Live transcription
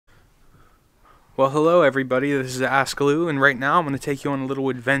Well, hello everybody, this is Ask Lou, and right now I'm going to take you on a little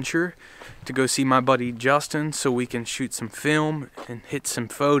adventure to go see my buddy Justin so we can shoot some film and hit some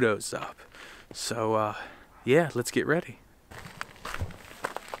photos up. So, yeah, let's get ready.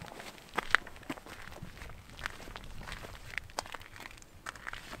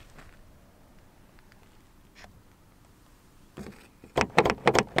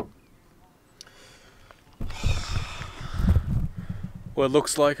 Well, it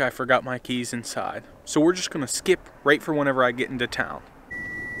looks like I forgot my keys inside, so we're just gonna skip right for whenever I get into town.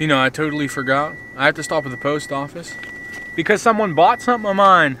 You know, I totally forgot. I have to stop at the post office because someone bought something of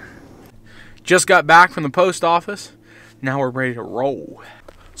mine. Just got back from the post office. Now we're ready to roll.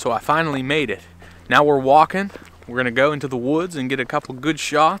 So I finally made it. Now we're walking. We're gonna go into the woods and get a couple good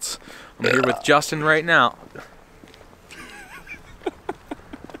shots. I'm here with Justin right now.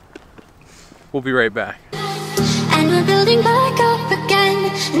 We'll be right back. And we're building back up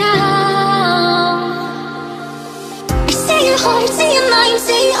again now. You say your heart, say your mind,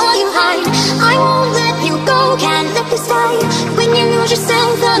 say all you hide. I won't let you go, can't let this die. When you lose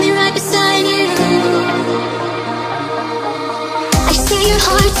yourself, I'll be right beside you. I say your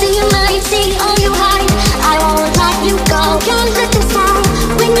heart, say your mind, say all you hide. I won't let you go, can't let this die.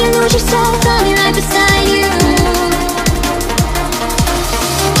 When you lose yourself, I'll be right beside you.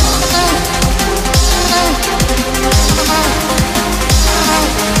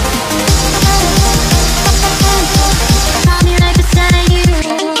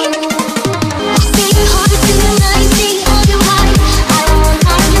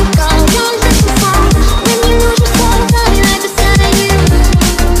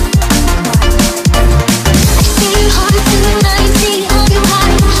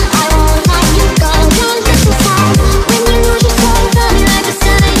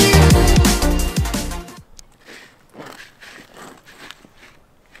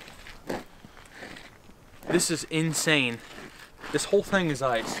 This is insane. This whole thing is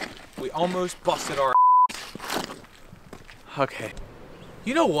ice. We almost busted our ass. Okay.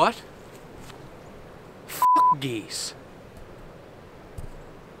 You know what? F geese.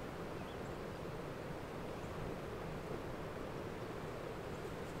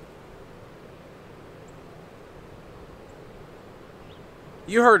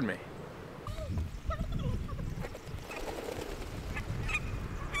 You heard me.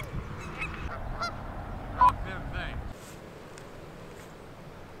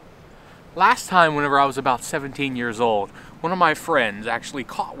 Last time, whenever I was about 17 years old, one of my friends actually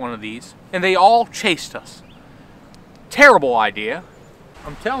caught one of these, and they all chased us. Terrible idea.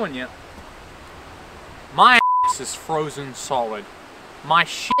 I'm telling you, my ass is frozen solid. My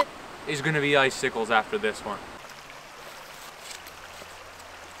shit is gonna be icicles after this one.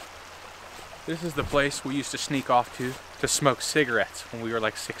 This is the place we used to sneak off to smoke cigarettes when we were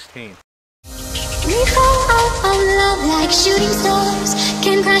like 16. We fall out of love like shooting stars,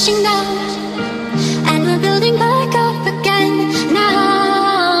 came crashing down, and we're building back up again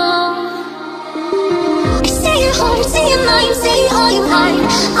now. Say your heart, say your mind, say all you hide.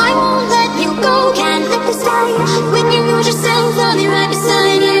 I won't let you go, can't let this die. When you lose yourself, I'll be right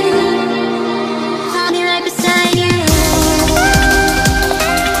beside you. I'll be right beside you.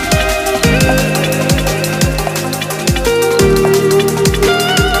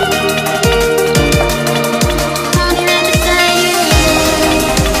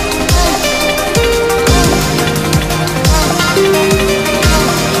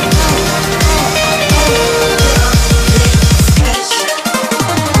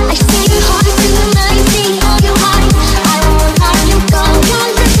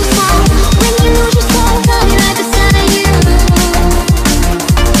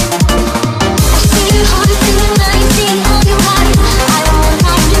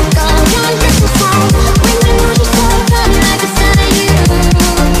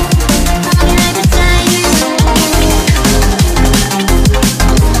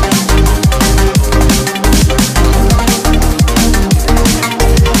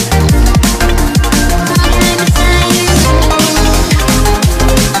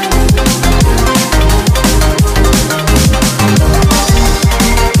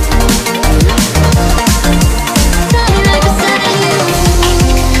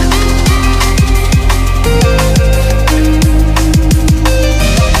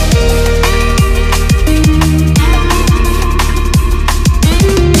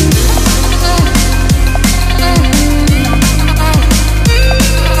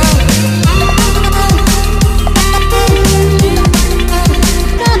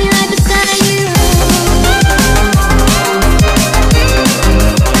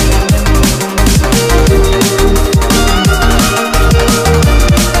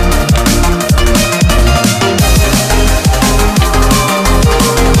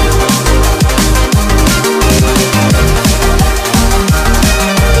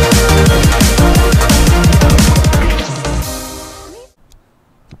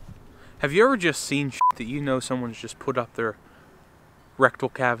 Have you ever just seen shit that you know someone's just put up their rectal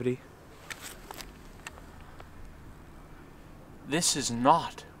cavity? This is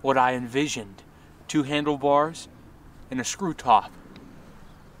not what I envisioned. 2 handlebars and a screw top.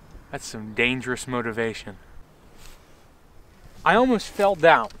 That's some dangerous motivation. I almost fell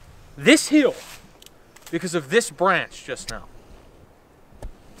down this hill because of this branch just now.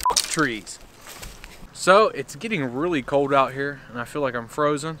 Trees. So it's getting really cold out here and I feel like I'm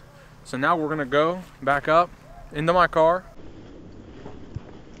frozen. So now we're gonna go back up into my car.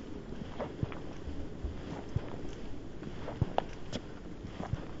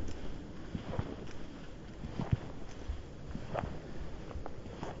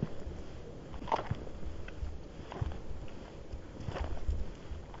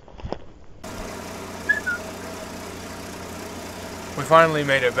 We finally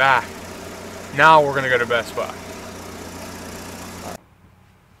made it back. Now we're gonna go to Best Buy.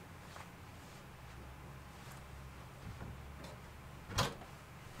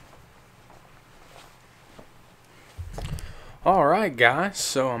 Alright guys,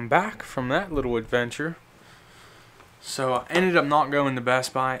 so I'm back from that little adventure. So I ended up not going to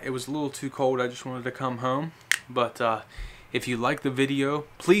Best Buy. It was a little too cold, I just wanted to come home. But if you like the video,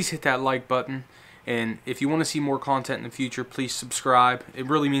 please hit that like button. And if you want to see more content in the future, please subscribe. It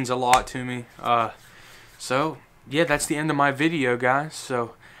really means a lot to me. So yeah, that's the end of my video guys.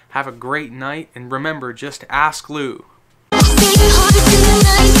 So have a great night and remember, just ask Lou.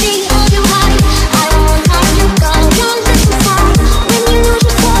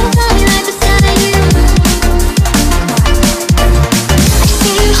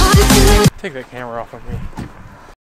 Take that camera off of me.